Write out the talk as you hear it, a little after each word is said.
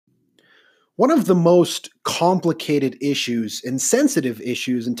One of the most complicated issues and sensitive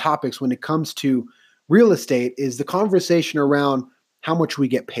issues and topics when it comes to real estate is the conversation around how much we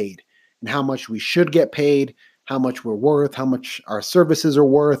get paid and how much we should get paid, how much we're worth, how much our services are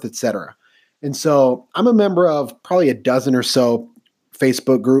worth, etc. And so I'm a member of probably a dozen or so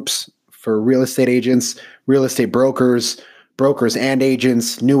Facebook groups for real estate agents, real estate brokers, brokers and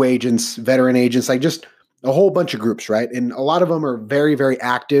agents, new agents, veteran agents, like just a whole bunch of groups, right? And a lot of them are very, very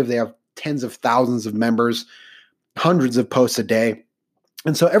active. They have tens of thousands of members, hundreds of posts a day.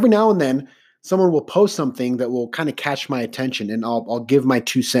 And so every now and then, someone will post something that will kind of catch my attention, and I'll give my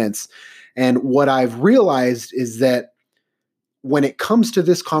 2 cents. And what I've realized is that when it comes to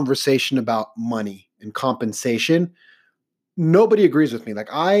this conversation about money and compensation, nobody agrees with me.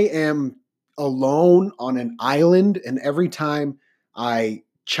 Like, I am alone on an island, and every time I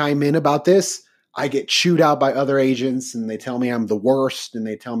chime in about this, I get chewed out by other agents, and they tell me I'm the worst, and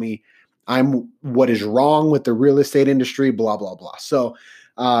they tell me I'm what is wrong with the real estate industry, blah, blah, blah. So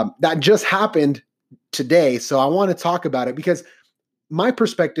that just happened today. So I want to talk about it because my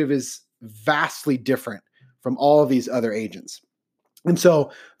perspective is vastly different from all of these other agents. And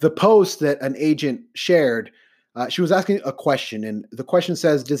so the post that an agent shared, she was asking a question, and the question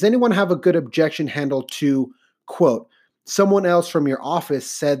says, does anyone have a good objection handle to, quote, someone else from your office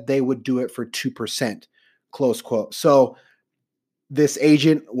said they would do it for 2%, close quote. So this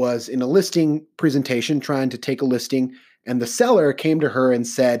agent was in a listing presentation trying to take a listing, and the seller came to her and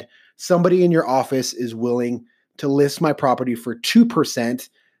said, somebody in your office is willing to list my property for 2%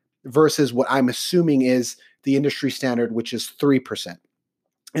 versus what I'm assuming is the industry standard, which is 3%.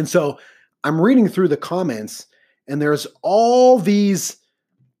 And so I'm reading through the comments, and there's all these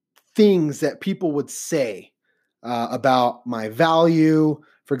things that people would say about my value.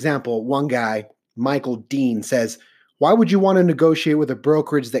 For example, one guy, Michael Dean, says, why would you want to negotiate with a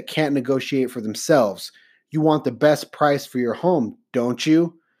brokerage that can't negotiate for themselves? You want the best price for your home, don't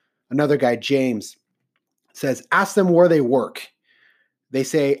you? Another guy, James, says, ask them where they work. They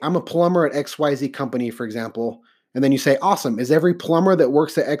say, I'm a plumber at XYZ company, for example. And then you say, awesome. Is every plumber that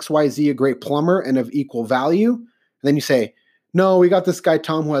works at XYZ a great plumber and of equal value? And then you say, no, we got this guy,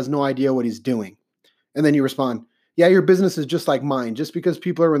 Tom, who has no idea what he's doing. And then you respond, yeah, your business is just like mine. Just because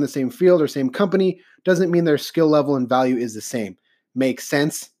people are in the same field or same company doesn't mean their skill level and value is the same. Makes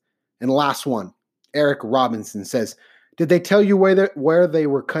sense? And last one, Eric Robinson says, did they tell you where they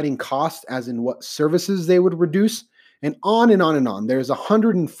were cutting costs, as in what services they would reduce? And on and on and on. There's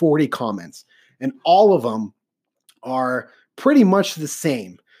 140 comments, and all of them are pretty much the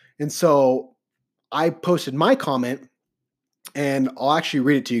same. And so I posted my comment, and I'll actually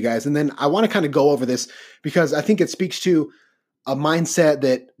read it to you guys. And then I want to kind of go over this because I think it speaks to a mindset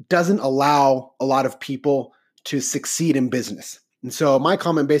that doesn't allow a lot of people to succeed in business. And so my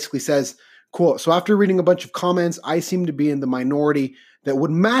comment basically says, quote, so after reading a bunch of comments, I seem to be in the minority that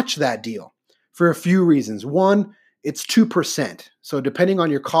would match that deal for a few reasons. One, it's 2%. So depending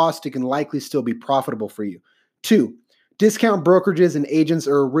on your cost, it can likely still be profitable for you. Two, discount brokerages and agents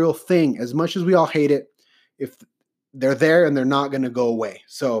are a real thing. As much as we all hate it, if they're there and they're not going to go away.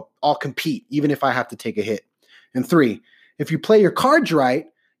 So I'll compete even if I have to take a hit. And three, if you play your cards right,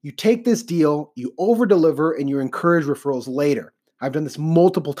 you take this deal, you over deliver, and you encourage referrals later. I've done this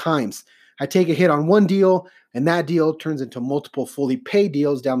multiple times. I take a hit on one deal, and that deal turns into multiple fully paid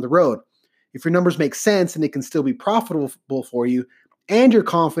deals down the road. If your numbers make sense and it can still be profitable for you, and you're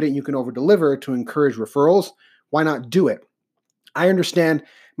confident you can over deliver to encourage referrals, why not do it? I understand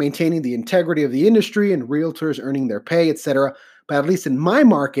maintaining the integrity of the industry and realtors earning their pay, etc. But at least in my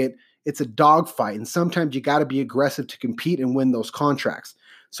market, it's a dogfight, and sometimes you got to be aggressive to compete and win those contracts.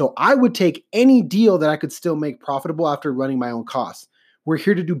 So I would take any deal that I could still make profitable after running my own costs. We're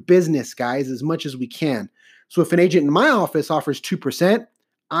here to do business, guys, as much as we can. So if an agent in my office offers 2%,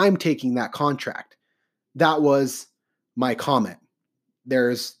 I'm taking that contract. That was my comment.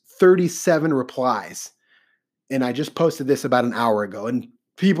 There's 37 replies, and I just posted this about an hour ago, and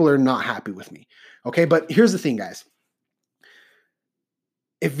people are not happy with me. Okay, but here's the thing, guys.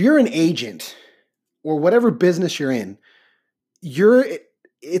 If you're an agent or whatever business you're in,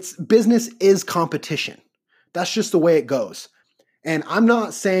 it's business is competition. That's just the way it goes. And I'm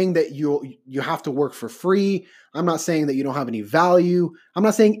not saying that you have to work for free. I'm not saying that you don't have any value. I'm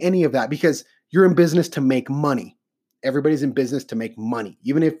not saying any of that, because you're in business to make money. Everybody's in business to make money.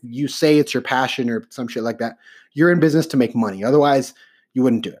 Even if you say it's your passion or some shit like that, you're in business to make money. Otherwise, you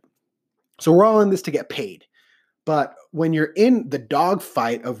wouldn't do it. So we're all in this to get paid. But when you're in the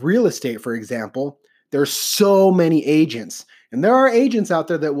dogfight of real estate, for example, there's so many agents. And there are agents out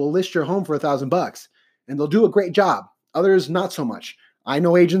there that will list your home for $1,000 and they'll do a great job. Others, not so much. I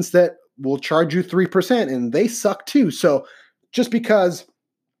know agents that will charge you 3% and they suck too. So just because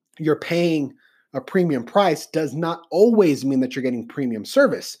you're paying a premium price does not always mean that you're getting premium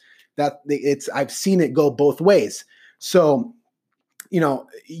service. I've seen it go both ways. So,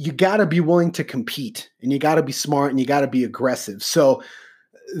 you got to be willing to compete, and you got to be smart, and you got to be aggressive. So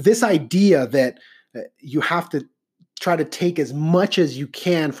this idea that you have to try to take as much as you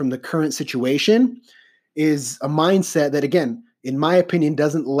can from the current situation is a mindset that, again, in my opinion,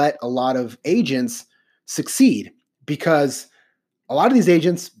 doesn't let a lot of agents succeed, because a lot of these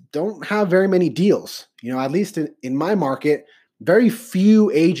agents don't have very many deals. At least in my market, very few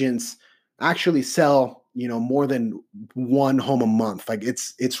agents actually sell, more than one home a month. Like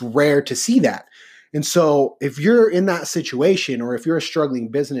it's rare to see that. And so if you're in that situation, or if you're a struggling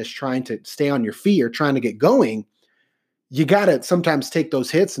business trying to stay on your feet or trying to get going, you got to sometimes take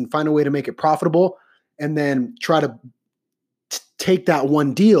those hits and find a way to make it profitable, and then try to take that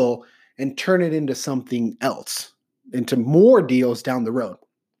one deal and turn it into something else, into more deals down the road.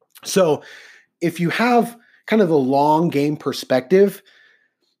 So if you have kind of the long game perspective,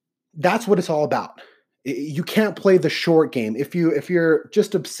 that's what it's all about. You can't play the short game. If you're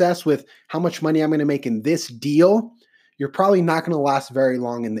just obsessed with how much money I'm going to make in this deal, you're probably not going to last very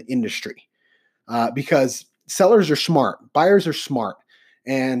long in the industry, because sellers are smart, buyers are smart,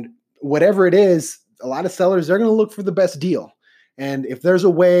 and whatever it is, a lot of sellers, they're going to look for the best deal. And if there's a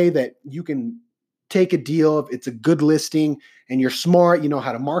way that you can take a deal, if it's a good listing and you're smart, you know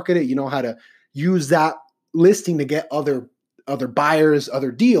how to market it, you know how to use that listing to get other buyers,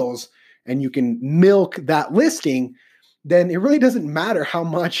 other deals, and you can milk that listing, then it really doesn't matter how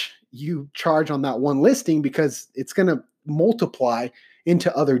much you charge on that one listing, because it's going to multiply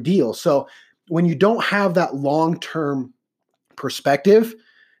into other deals. So when you don't have that long-term perspective,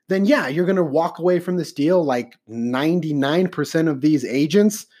 then yeah, you're going to walk away from this deal like 99% of these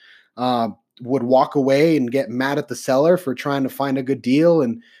agents would walk away and get mad at the seller for trying to find a good deal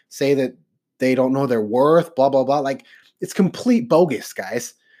and say that they don't know their worth, blah, blah, blah. Like, it's complete bogus,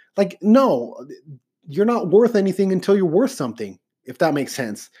 guys. Like, no, you're not worth anything until you're worth something, if that makes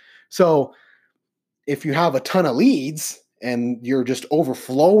sense. So if you have a ton of leads and you're just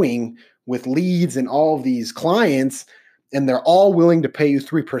overflowing with leads and all of these clients, and they're all willing to pay you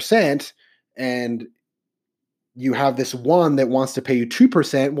 3%, and you have this one that wants to pay you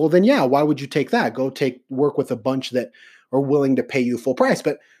 2%, well, then yeah, why would you take that? Go work with a bunch that are willing to pay you full price.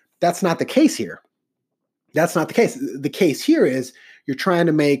 But that's not the case here. That's not the case. The case here is you're trying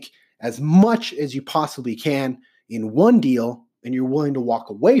to make as much as you possibly can in one deal, and you're willing to walk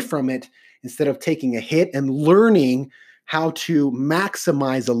away from it instead of taking a hit and learning how to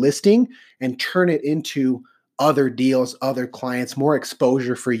maximize a listing and turn it into other deals, other clients, more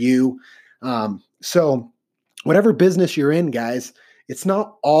exposure for you. So whatever business you're in, guys, it's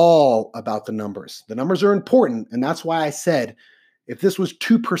not all about the numbers. The numbers are important. And that's why I said, if this was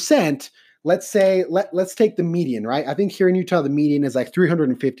 2%, let's say, let's take the median, right? I think here in Utah, the median is like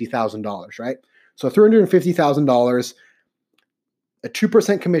 $350,000, right? So $350,000, a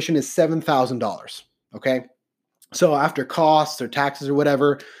 2% commission is $7,000, okay? So after costs or taxes or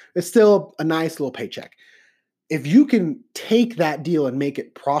whatever, it's still a nice little paycheck. If you can take that deal and make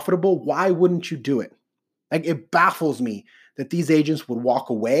it profitable, why wouldn't you do it? Like, it baffles me that these agents would walk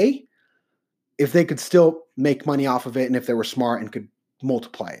away if they could still make money off of it, and if they were smart and could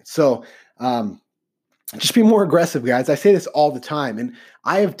multiply it. So just be more aggressive, guys. I say this all the time, and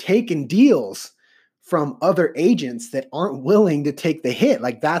I have taken deals from other agents that aren't willing to take the hit.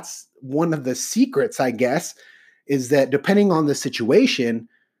 Like, that's one of the secrets, I guess, is that depending on the situation,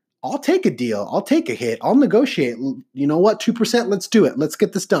 I'll take a deal. I'll take a hit. I'll negotiate. You know what? 2%, let's do it. Let's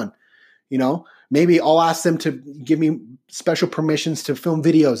get this done. Maybe I'll ask them to give me special permissions to film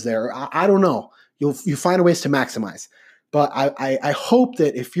videos there. I don't know. You find ways to maximize. But I hope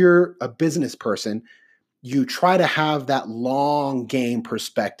that if you're a business person, you try to have that long game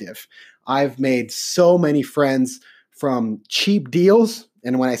perspective. I've made so many friends from cheap deals.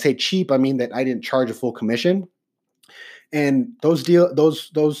 And when I say cheap, I mean that I didn't charge a full commission. And those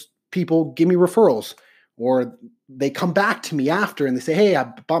people give me referrals, or they come back to me after and they say, hey, I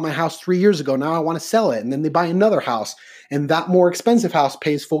bought my house 3 years ago. Now I want to sell it. And then they buy another house, and that more expensive house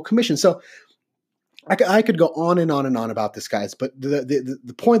pays full commission. So I could go on and on and on about this, guys. But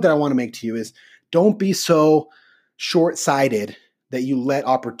the point that I want to make to you is, don't be so short-sighted that you let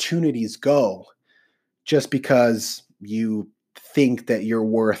opportunities go just because you think that you're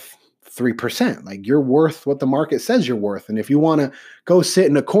worth 3%. Like, you're worth what the market says you're worth. And if you want to go sit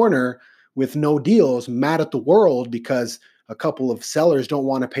in a corner with no deals, mad at the world because a couple of sellers don't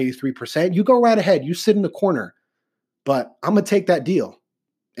want to pay you 3%, you go right ahead. You sit in the corner. But I'm going to take that deal.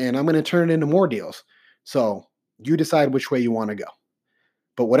 and I'm going to turn it into more deals. So you decide which way you want to go.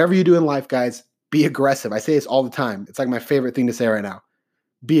 But whatever you do in life, guys, be aggressive. I say this all the time. It's like my favorite thing to say right now.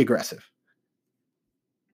 Be aggressive.